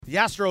The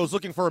Astros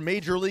looking for a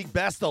Major League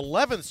best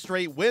 11th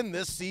straight win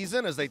this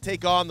season as they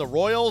take on the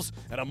Royals,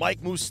 and a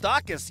Mike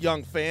Moustakas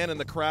young fan in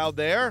the crowd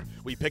there.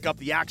 We pick up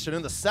the action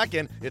in the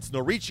second. It's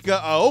Norichika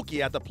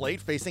Aoki at the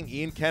plate facing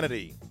Ian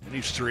Kennedy. And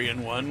he's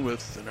 3-1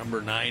 with the number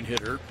 9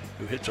 hitter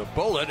who hits a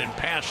bullet and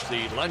past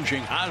the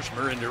lunging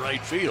Hosmer into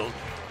right field.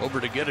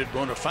 Over to get it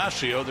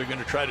Bonifacio. They're going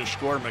to try to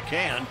score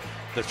McCann.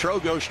 The throw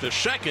goes to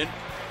second.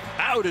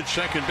 Out at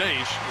second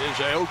base is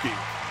Aoki.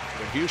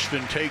 But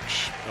Houston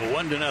takes a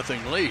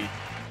 1-0 lead.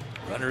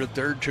 Runner at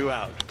third, 2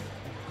 out.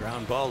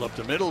 Ground ball up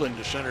the middle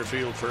into center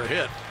field for a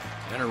hit.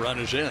 And a run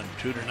is in.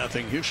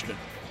 2-0 Houston.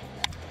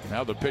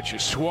 Now the pitch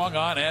is swung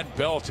on and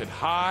belted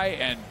high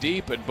and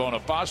deep, and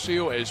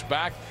Bonifacio is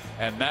back,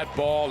 and that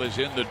ball is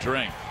in the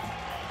drink.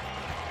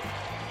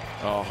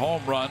 A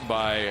home run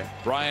by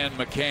Brian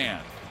McCann,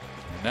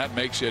 and that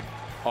makes it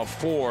a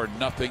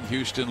 4-0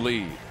 Houston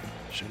lead.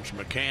 Since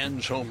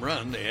McCann's home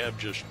run, they have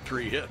just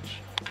 3 hits.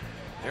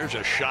 There's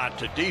a shot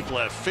to deep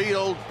left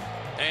field,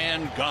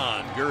 and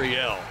gone.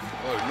 Gurriel.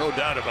 Oh, no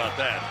doubt about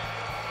that.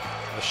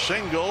 A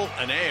single,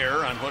 an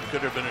error on what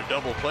could have been a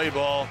double play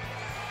ball.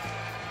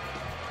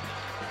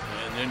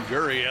 And then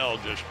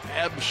Gurriel just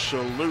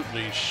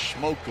absolutely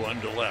smoked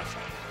one to left.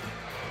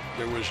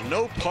 There was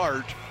no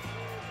part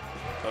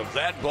of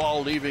that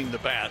ball leaving the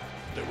bat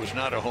that was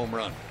not a home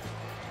run.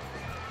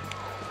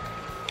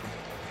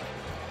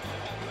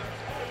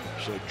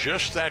 So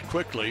just that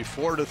quickly,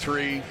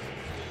 4-3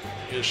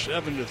 is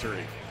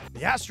 7-3.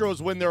 The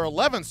Astros win their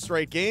 11th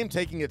straight game,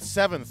 taking it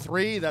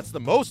 7-3. That's the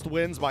most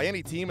wins by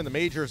any team in the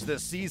majors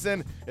this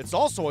season. It's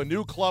also a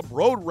new club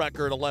road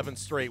record 11th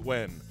straight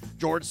win.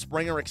 George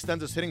Springer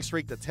extends his hitting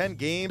streak to 10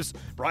 games.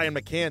 Brian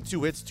McCann,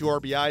 2 hits, 2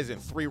 RBIs,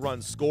 and 3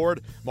 runs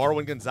scored.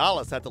 Marwin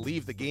Gonzalez had to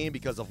leave the game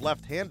because of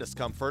left hand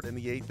discomfort in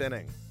the 8th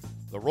inning.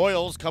 The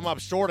Royals come up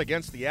short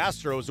against the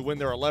Astros, who win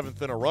their 11th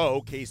in a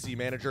row. KC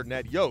manager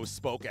Ned Yost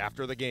spoke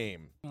after the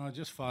game.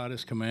 Just fought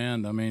his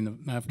command. I mean,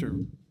 after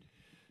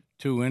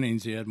 2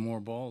 innings, he had more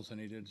balls than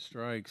he did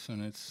strikes,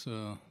 and it's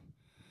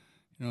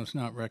it's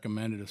not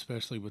recommended,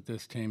 especially with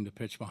this team, to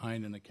pitch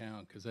behind in the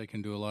count because they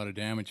can do a lot of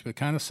damage. But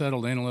kind of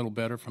settled in a little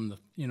better from the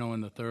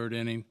in the 3rd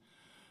inning.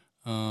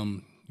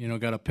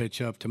 Got a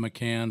pitch up to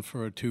McCann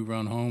for a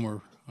 2-run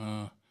homer.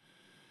 And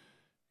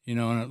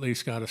at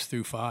least got us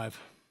through 5.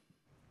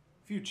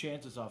 Few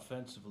chances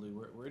offensively.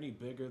 Were any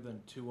bigger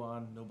than 2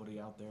 on, nobody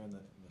out there in the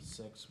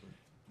 6th with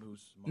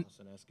Moose, Moss,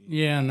 and Esky?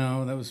 Yeah,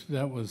 no, that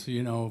was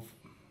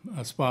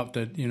a spot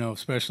that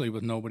especially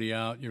with nobody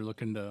out, you're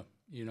looking to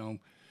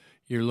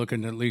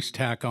at least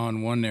tack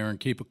on one there and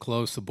keep it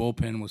close. The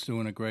bullpen was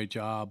doing a great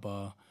job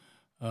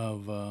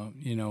of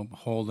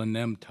holding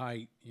them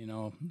tight,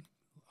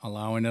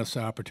 allowing us the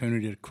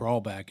opportunity to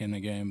crawl back in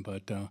the game.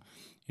 But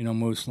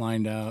Moose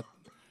lined out,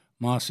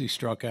 Mossy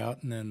struck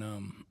out, and then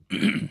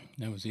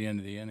that was the end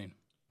of the inning.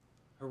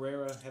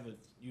 Herrera, haven't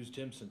used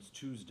him since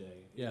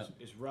Tuesday. Yeah.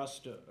 Is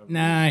Rust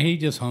Nah, he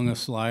just hung a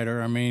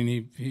slider. I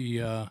mean, he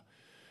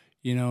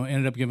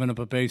ended up giving up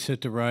a base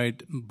hit to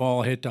right,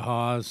 ball hit to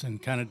Haas,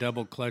 and kind of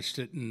double clutched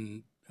it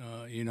and,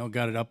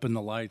 got it up in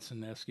the lights,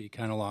 and Esky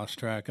kind of lost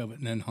track of it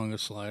and then hung a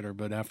slider.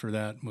 But after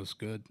that was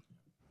good.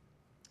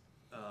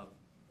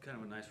 Kind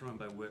of a nice run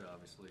by Whit,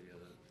 obviously.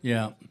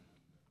 Yeah.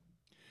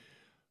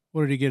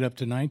 What did he get up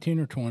to, 19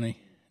 or 20?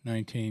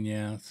 19,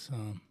 yeah. It's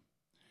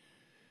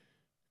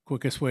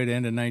quickest way to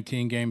end a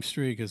 19-game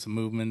streak is the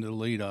movement to the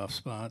leadoff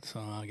spot, so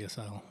I guess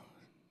I'll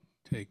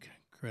take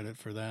credit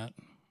for that.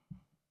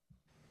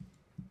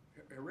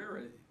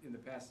 Herrera in the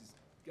past has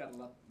got a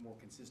lot more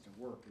consistent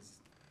work.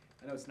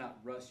 I know it's not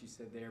rust you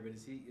said there, but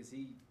is he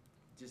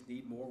just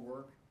need more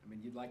work? I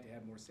mean, you'd like to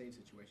have more save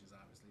situations,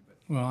 obviously, but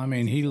well, I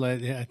mean,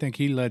 I think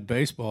he led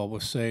baseball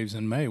with saves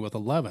in May with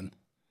 11.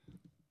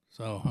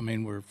 So I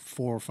mean, we're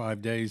 4 or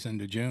 5 days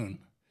into June.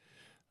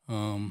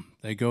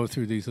 They go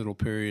through these little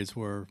periods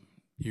where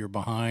you're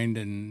behind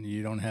and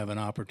you don't have an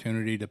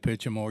opportunity to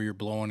pitch them, or you're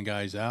blowing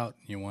guys out.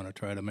 You want to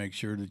try to make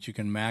sure that you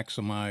can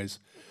maximize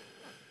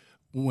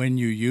when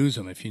you use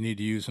them. If you need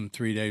to use them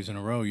 3 days in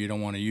a row, you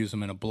don't want to use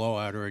them in a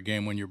blowout or a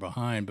game when you're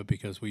behind. But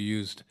because we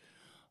used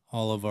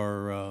all of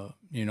our,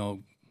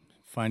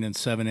 finding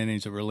 7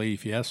 innings of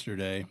relief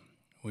yesterday,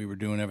 we were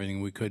doing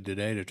everything we could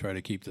today to try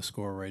to keep the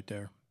score right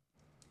there.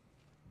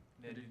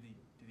 Ned, do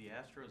the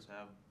Astros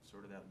have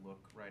sort of that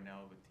look right now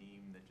of a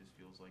team that just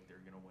feels like they're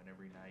going to win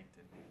every night?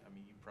 And I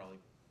mean, you've probably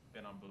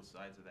been on both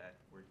sides of that,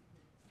 where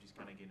you just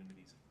kind of get into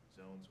these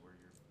zones where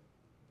you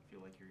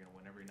feel like you're going to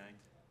win every night.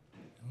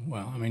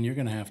 Well, I mean, you're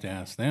going to have to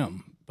ask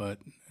them, but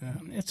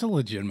it's a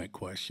legitimate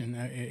question.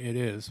 It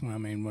is. I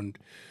mean, when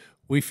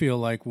we feel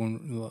like we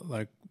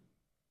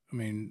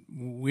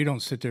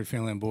don't sit there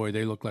feeling, boy,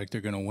 they look like they're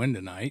going to win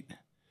tonight.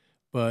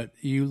 But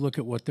you look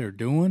at what they're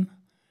doing,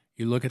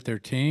 you look at their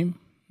team.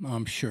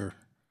 I'm sure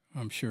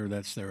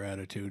that's their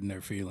attitude and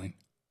their feeling.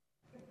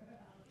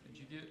 Did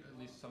you get at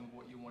least some of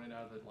what you wanted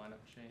out of the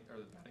lineup change or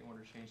the batting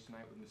order change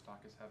tonight with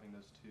Moustakas having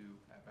those 2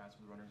 at bats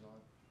with runners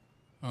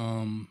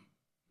on?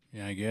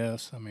 Yeah, I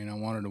guess. I mean, I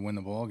wanted to win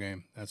the ball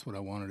game. That's what I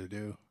wanted to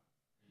do.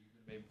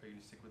 Maybe for you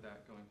to stick with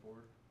that going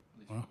forward.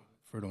 Well,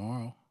 for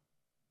tomorrow.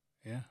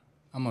 Yeah,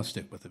 I'm going to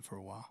stick with it for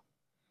a while,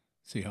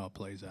 see how it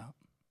plays out.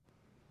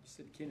 You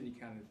said Kennedy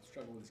kind of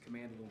struggled with his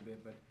command a little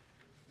bit, but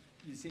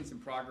you've seen some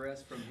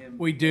progress from him.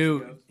 We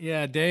do.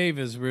 Yeah, Dave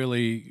is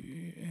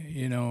really,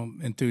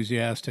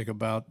 enthusiastic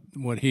about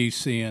what he's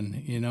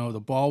seeing. The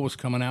ball was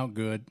coming out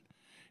good.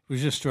 He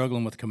was just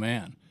struggling with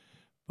command.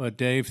 But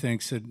Dave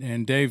thinks that,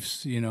 and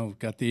Dave's,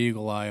 got the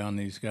eagle eye on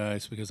these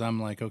guys because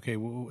I'm like, okay,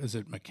 well, is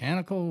it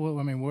mechanical? Well,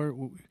 I mean,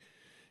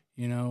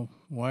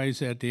 why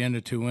is at the end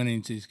of 2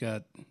 innings he's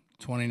got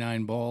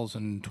 29 balls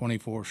and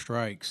 24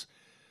 strikes?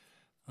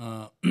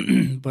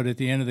 But at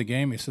the end of the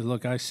game, he said,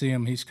 look, I see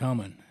him. He's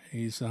coming.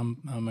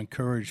 I'm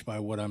encouraged by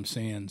what I'm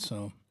seeing,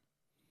 so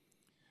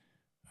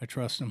I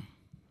trust him.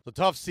 The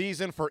tough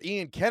season for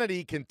Ian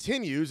Kennedy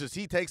continues as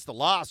he takes the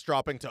loss,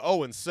 dropping to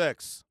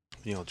 0-6.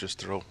 Just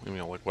throw,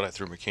 like what I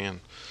threw McCann.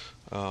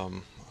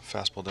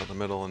 Fastball down the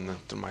middle and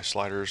then my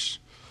sliders.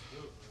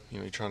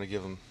 You're trying to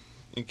give them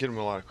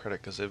a lot of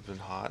credit because they've been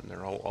hot and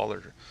they're all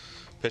their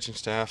pitching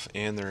staff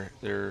and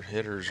their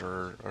hitters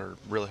are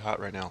really hot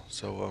right now.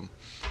 So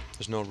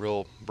there's no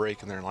real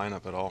break in their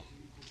lineup at all.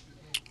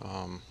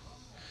 And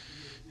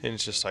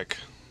it's just like,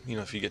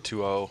 if you get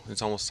 2-0,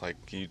 it's almost like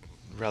you'd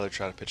rather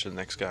try to pitch to the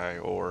next guy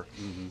or,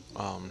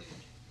 I'm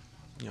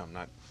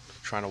not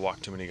trying to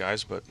walk too many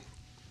guys, but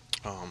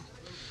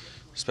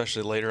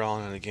especially later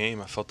on in the game,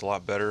 I felt a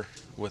lot better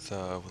with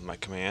my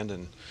command,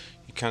 and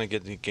you kind of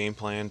get the game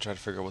plan, try to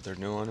figure out what they're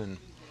doing, and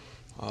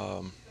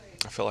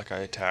I felt like I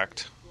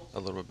attacked a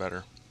little bit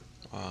better,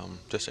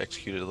 just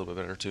executed a little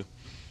bit better too.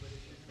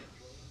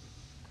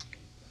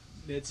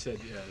 Ned said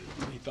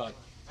he thought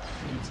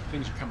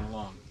things are coming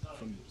along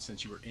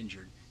since you were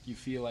injured. Do you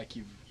feel like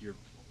you're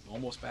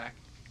almost back?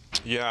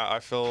 Yeah, I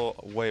feel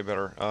way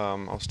better. I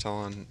was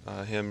telling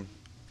him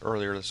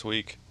earlier this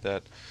week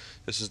that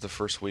this is the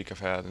first week I've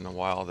had in a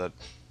while that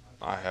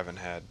I haven't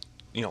had,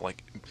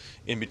 like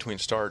in between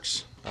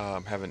starts,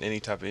 having any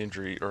type of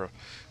injury or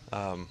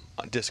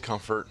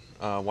discomfort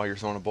while you're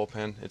throwing a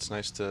bullpen. It's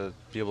nice to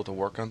be able to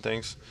work on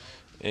things,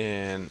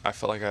 and I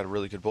felt like I had a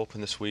really good bullpen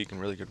this week and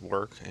really good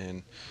work,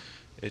 and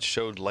it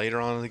showed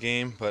later on in the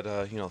game. But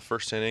the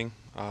first inning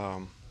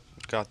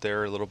got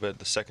there a little bit.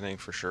 The second inning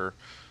for sure,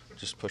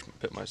 just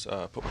put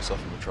myself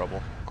into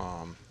trouble.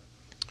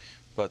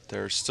 But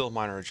there's still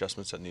minor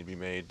adjustments that need to be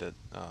made. That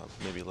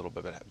maybe a little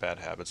bit of bad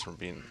habits from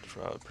being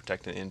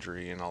protecting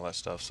injury and all that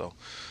stuff. So,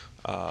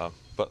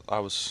 but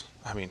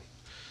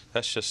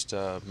that's just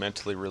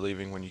mentally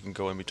relieving when you can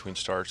go in between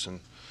starts and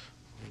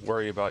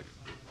worry about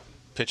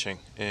pitching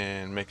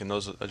and making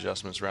those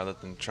adjustments rather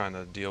than trying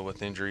to deal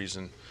with injuries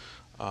and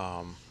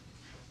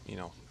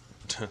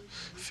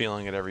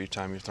feeling it every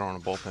time you're throwing a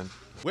bullpen.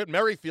 Whit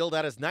Merrifield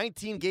had his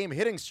 19-game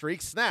hitting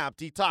streak snapped.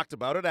 He talked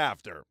about it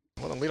after.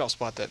 Well, the leadoff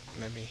spot that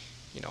made me,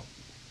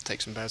 take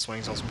some bad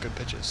swings on some good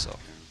pitches. So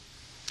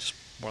just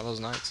one of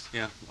those nights.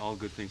 Yeah, all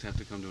good things have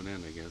to come to an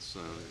end, I guess.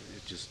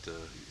 It just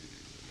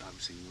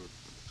obviously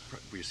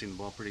were you seeing the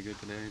ball pretty good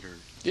today, or?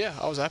 Yeah,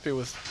 I was happy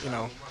with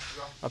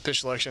my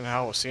pitch selection and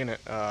how I was seeing it.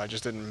 I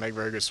just didn't make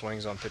very good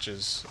swings on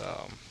pitches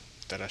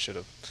that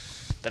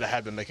I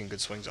had been making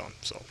good swings on.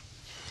 So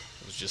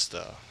it was just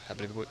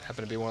happened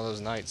to be one of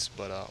those nights.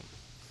 But I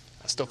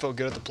still felt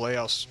good at the play.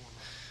 I was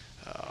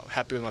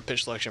happy with my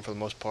pitch selection for the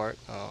most part.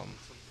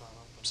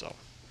 So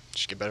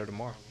just get better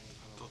tomorrow.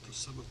 I thought the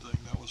seventh thing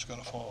that was going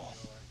to fall.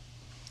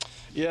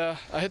 Yeah,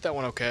 I hit that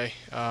one okay.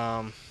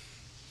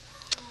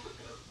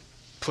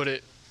 Put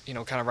it,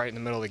 kind of right in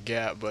the middle of the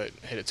gap, but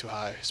hit it too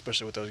high,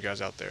 especially with those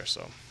guys out there.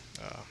 So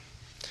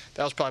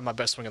that was probably my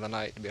best swing of the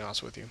night, to be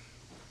honest with you.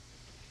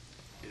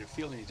 Did it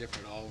feel any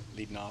different at all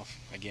leading off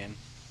again?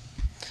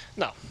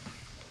 No.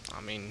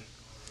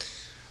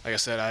 Like I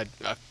said,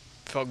 I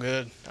felt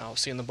good. I was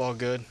seeing the ball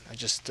good. I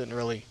just didn't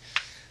really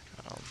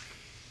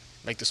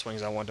make the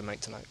swings I wanted to make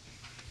tonight.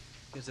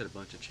 You guys had a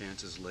bunch of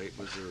chances late.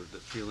 Was there the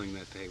feeling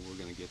that they were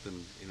going to get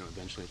them,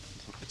 eventually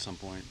at some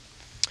point?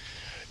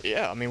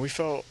 Yeah, we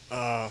felt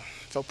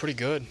pretty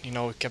good.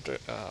 We kept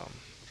it.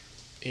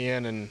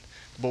 Ian and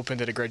the bullpen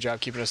did a great job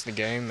keeping us in the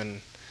game,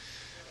 and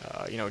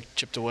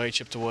chipped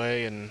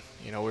away, and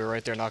we were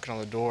right there knocking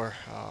on the door.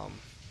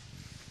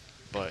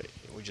 But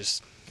we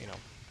just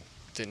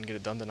didn't get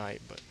it done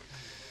tonight. But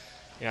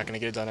you're not going to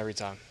get it done every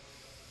time.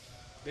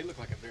 They look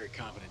like a very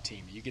confident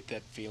team. You get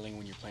that feeling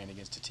when you're playing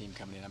against a team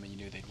coming in. You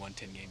knew they'd won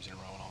 10 games in a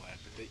row and all that,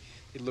 but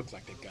they look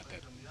like they've got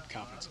that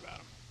confidence about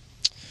them.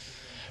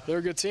 They're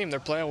a good team. They're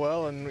playing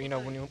well, and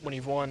when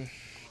you've won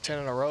 10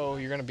 in a row,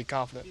 you're going to be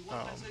confident.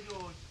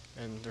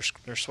 And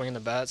they're swinging the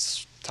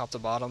bats top to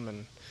bottom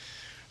and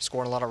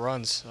scoring a lot of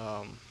runs.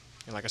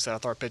 And like I said, I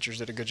thought our pitchers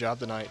did a good job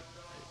tonight,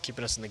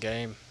 keeping us in the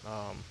game.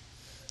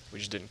 We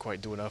just didn't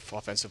quite do enough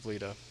offensively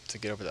to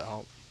get over that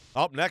hump.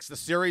 Up next, the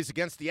series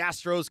against the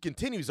Astros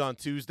continues on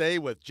Tuesday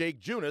with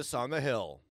Jake Junis on the hill.